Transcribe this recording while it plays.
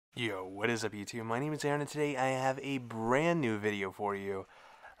Yo, what is up YouTube? My name is Aaron and today I have a brand new video for you.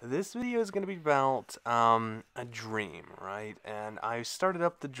 This video is going to be about a dream, right? And I started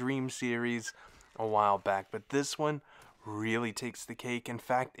up the dream series a while back, but this one really takes the cake. In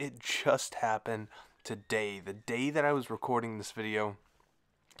fact, it just happened today, the day that I was recording this video.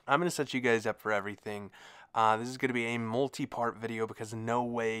 I'm going to set you guys up for everything. This is going to be a multi-part video because no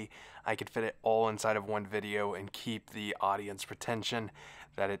way I could fit it all inside of one video and keep the audience retention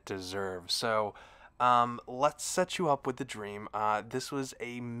that it deserves. So let's set you up with the dream. This was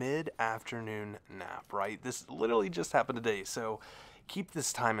a mid-afternoon nap, right? This literally just happened today, so keep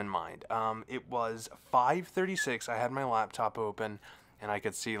this time in mind. It was 5:36. I had my laptop open, and I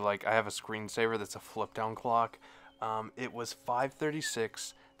could see, like, I have a screensaver that's a flip-down clock. It was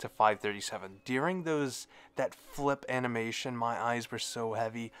 5:36 to 5:37. During that flip animation, my eyes were so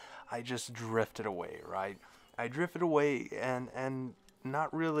heavy, I just drifted away, right? I drifted away and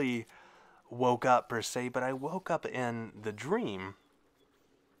not really woke up per se, but I woke up in the dream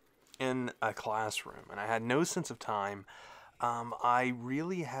in a classroom, and I had no sense of time. I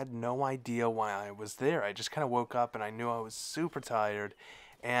really had no idea why I was there. I just kind of woke up and I knew I was super tired.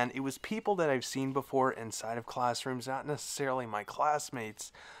 And it was people that I've seen before inside of classrooms, not necessarily my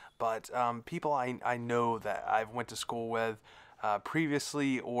classmates, but people I know that I've went to school with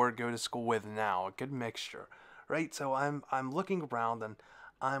previously or go to school with now. A good mixture, right? So I'm looking around and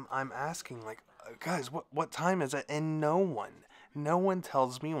I'm asking, like, guys, what time is it? And no one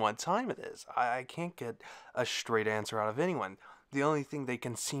tells me what time it is. I can't get a straight answer out of anyone. The only thing they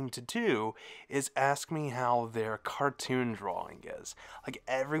can seem to do is ask me how their cartoon drawing is. Like,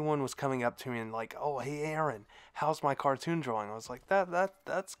 everyone was coming up to me and like, "Oh, hey Aaron, how's my cartoon drawing?" I was like,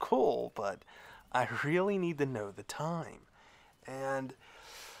 that's cool, but I really need to know the time. And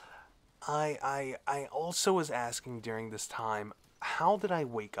I also was asking during this time, how did I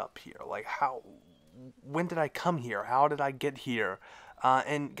wake up here? Like, when did I come here? How did I get here?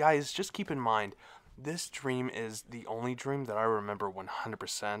 And guys, just keep in mind, this dream is the only dream that I remember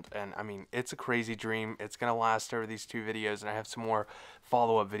 100%. And I mean, it's a crazy dream. It's going to last over these two videos, and I have some more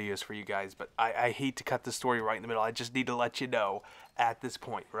follow-up videos for you guys. But I hate to cut the story right in the middle. I just need to let you know at this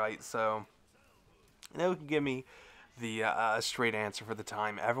point, right? So, no one can give me the straight answer for the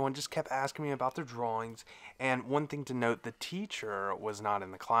time. Everyone just kept asking me about their drawings, and one thing to note, the teacher was not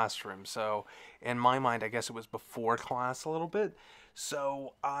in the classroom. So in my mind, I guess it was before class a little bit.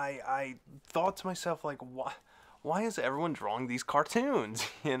 So I thought to myself, like, why is everyone drawing these cartoons?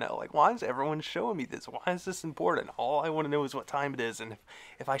 You know, like, why is everyone showing me this? Why is this important? All I want to know is what time it is and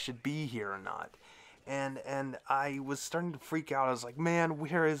if I should be here or not. And I was starting to freak out. I was like, man,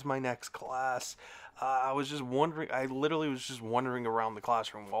 where is my next class? I was just wondering. I literally was just wandering around the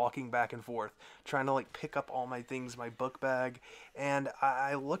classroom, walking back and forth, trying to like pick up all my things, my book bag. And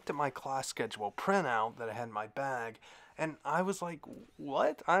I looked at my class schedule printout that I had in my bag, and I was like,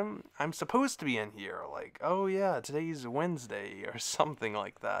 what? I'm supposed to be in here. Like, oh yeah, today's Wednesday or something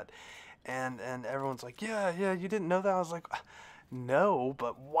like that. And everyone's like, yeah, you didn't know that? I was like, no,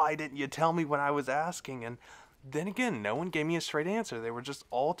 but why didn't you tell me when I was asking? And then again, no one gave me a straight answer. They were just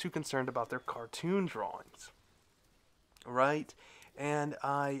all too concerned about their cartoon drawings, right? And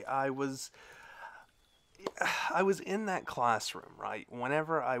I was in that classroom, right?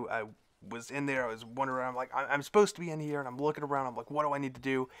 Whenever I was in there, I was wondering, I'm like, I'm supposed to be in here, and I'm looking around, I'm like, what do I need to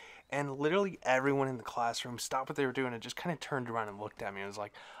do? And literally everyone in the classroom stopped what they were doing and just kind of turned around and looked at me and was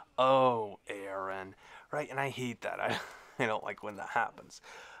like, oh, Aaron, right? And I hate that. I don't like when that happens.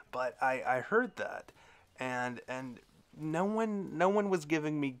 But I heard that, and no one was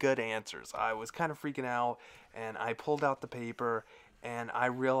giving me good answers. I was kind of freaking out, and I pulled out the paper and I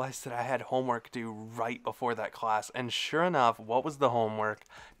realized that I had homework due right before that class. And sure enough, what was the homework?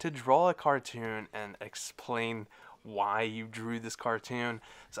 To draw a cartoon and explain why you drew this cartoon.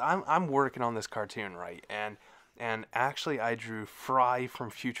 So I'm working on this cartoon, right? And actually I drew Fry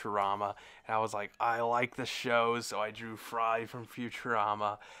from Futurama, and I was like, I like the show, so I drew Fry from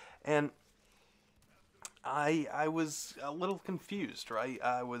Futurama. And I was a little confused, right?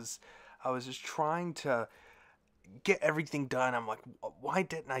 I was just trying to get everything done. I'm like, why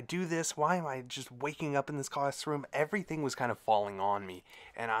didn't I do this? Why am I just waking up in this classroom? Everything was kind of falling on me,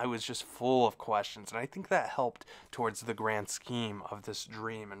 and I was just full of questions. And I think that helped towards the grand scheme of this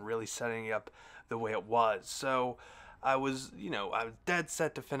dream and really setting it up the way it was. So I was dead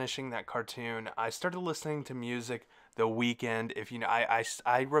set to finishing that cartoon. I started listening to music the weekend. If you know,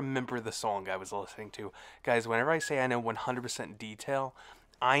 I remember the song I was listening to. Guys, whenever I say I know 100% detail,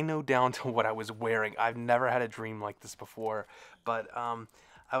 I know down to what I was wearing. I've never had a dream like this before, but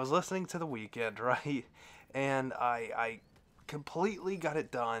I was listening to The Weekend, right? And I completely got it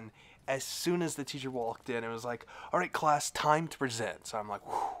done as soon as the teacher walked in. It was like, all right, class, time to present. So I'm like,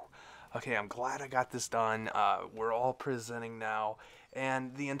 whew, okay, I'm glad I got this done. We're all presenting now.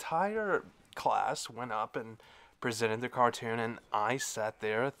 And the entire class went up and presented the cartoon, and I sat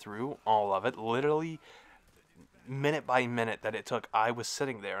there through all of it, literally minute by minute that it took. I was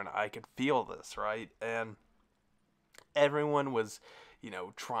sitting there and I could feel this, right? And everyone was,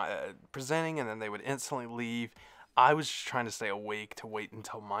 presenting, and then they would instantly leave. I was just trying to stay awake to wait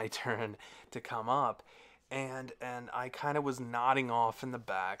until my turn to come up, and I kind of was nodding off in the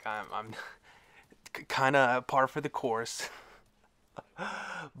back. I'm kind of par for the course,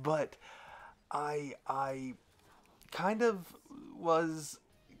 but I kind of was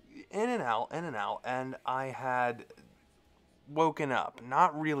in and out, and I had woken up,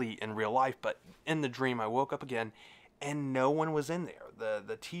 not really in real life, but in the dream. I woke up again, and no one was in there.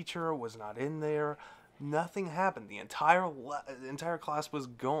 The teacher was not in there. Nothing happened. The entire class was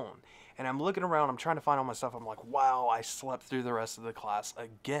gone. And I'm looking around, I'm trying to find all my stuff. I'm like, wow, I slept through the rest of the class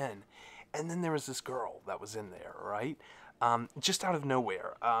again. And then there was this girl that was in there, right? Just out of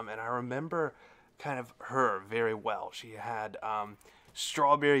nowhere. And I remember kind of her very well. She had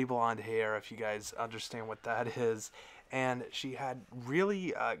strawberry blonde hair, if you guys understand what that is. And she had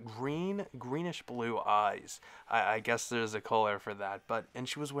really greenish blue eyes. I guess there's a color for that. And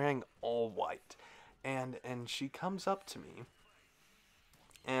she was wearing all white. And she comes up to me,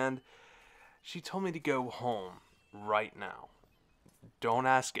 and she told me to go home right now. Don't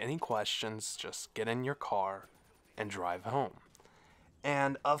ask any questions, just get in your car and drive home.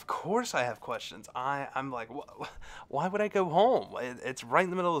 And of course I have questions. I'm like, why would I go home? It's right in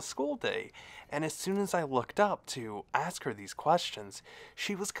the middle of the school day. And as soon as I looked up to ask her these questions,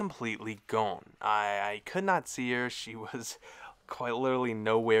 she was completely gone. I could not see her. She was quite literally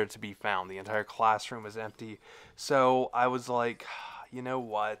nowhere to be found. The entire classroom was empty. So I was like, you know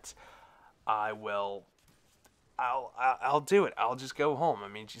what? I'll do it. I'll just go home. I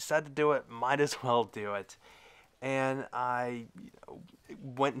mean, she said to do it, might as well do it. And I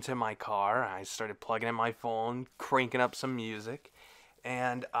went into my car. I started plugging in my phone, cranking up some music,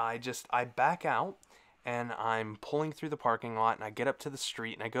 and I back out, and I'm pulling through the parking lot, and I get up to the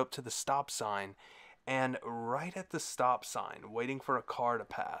street, and I go up to the stop sign. And right at the stop sign, waiting for a car to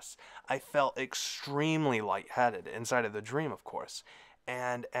pass, I felt extremely lightheaded, inside of the dream, of course.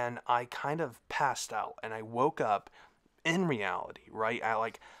 And I kind of passed out, and I woke up in reality, right?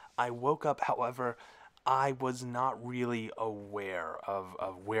 I woke up, however, I was not really aware of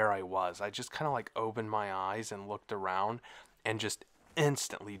where I was. I just kind of opened my eyes and looked around, and just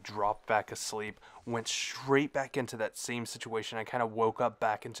instantly dropped back asleep, went straight back into that same situation. I kind of woke up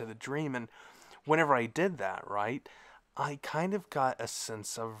back into the dream, and whenever I did that, right, I kind of got a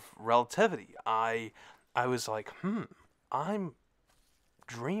sense of relativity. I was like, I'm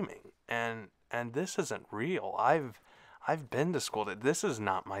dreaming, and this isn't real. I've been to school. This is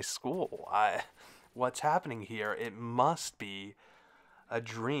not my school. What's happening here? It must be a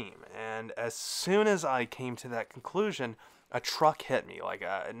dream. And as soon as I came to that conclusion, a truck hit me.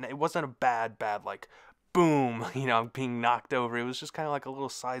 It wasn't a bad boom, I'm being knocked over. It was just kind of like a little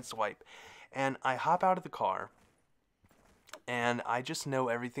side swipe. And I hop out of the car, and I just know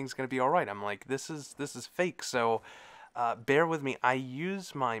everything's gonna be all right. I'm like, this is fake. So bear with me. I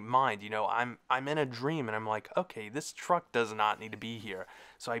use my mind. I'm in a dream, and I'm like, okay, this truck does not need to be here.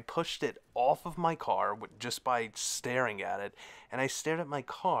 So I pushed it off of my car just by staring at it, and I stared at my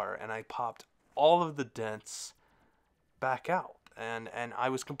car, and I popped all of the dents back out. And I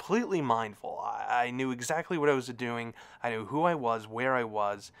was completely mindful. I knew exactly what I was doing. I knew who I was, where I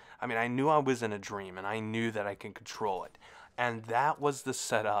was. I mean, I knew I was in a dream, and I knew that I can control it. And that was the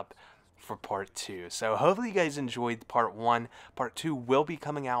setup for part 2. So hopefully you guys enjoyed part 1. Part 2 will be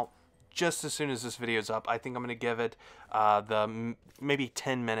coming out just as soon as this video is up. I think I'm going to give it maybe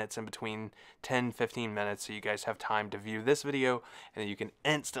 10 minutes in between, 10-15 minutes, so you guys have time to view this video, and then you can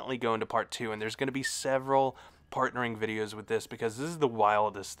instantly go into part 2. And there's going to be several partnering videos with this, because this is the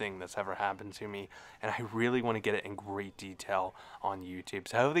wildest thing that's ever happened to me, and I really want to get it in great detail on YouTube.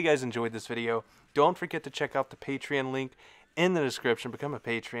 So I hope you guys enjoyed this video. Don't forget to check out the Patreon link in the description. Become a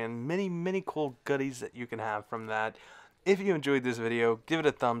Patreon. Many cool goodies that you can have from that. If you enjoyed this video, give it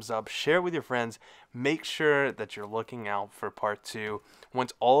a thumbs up, share it with your friends. Make sure that you're looking out for part 2.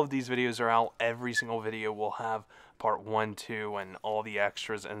 Once all of these videos are out, every single video will have part 1, 2, and all the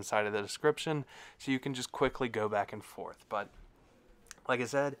extras inside of the description, so you can just quickly go back and forth. But like I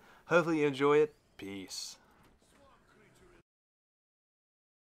said, hopefully you enjoy it. Peace.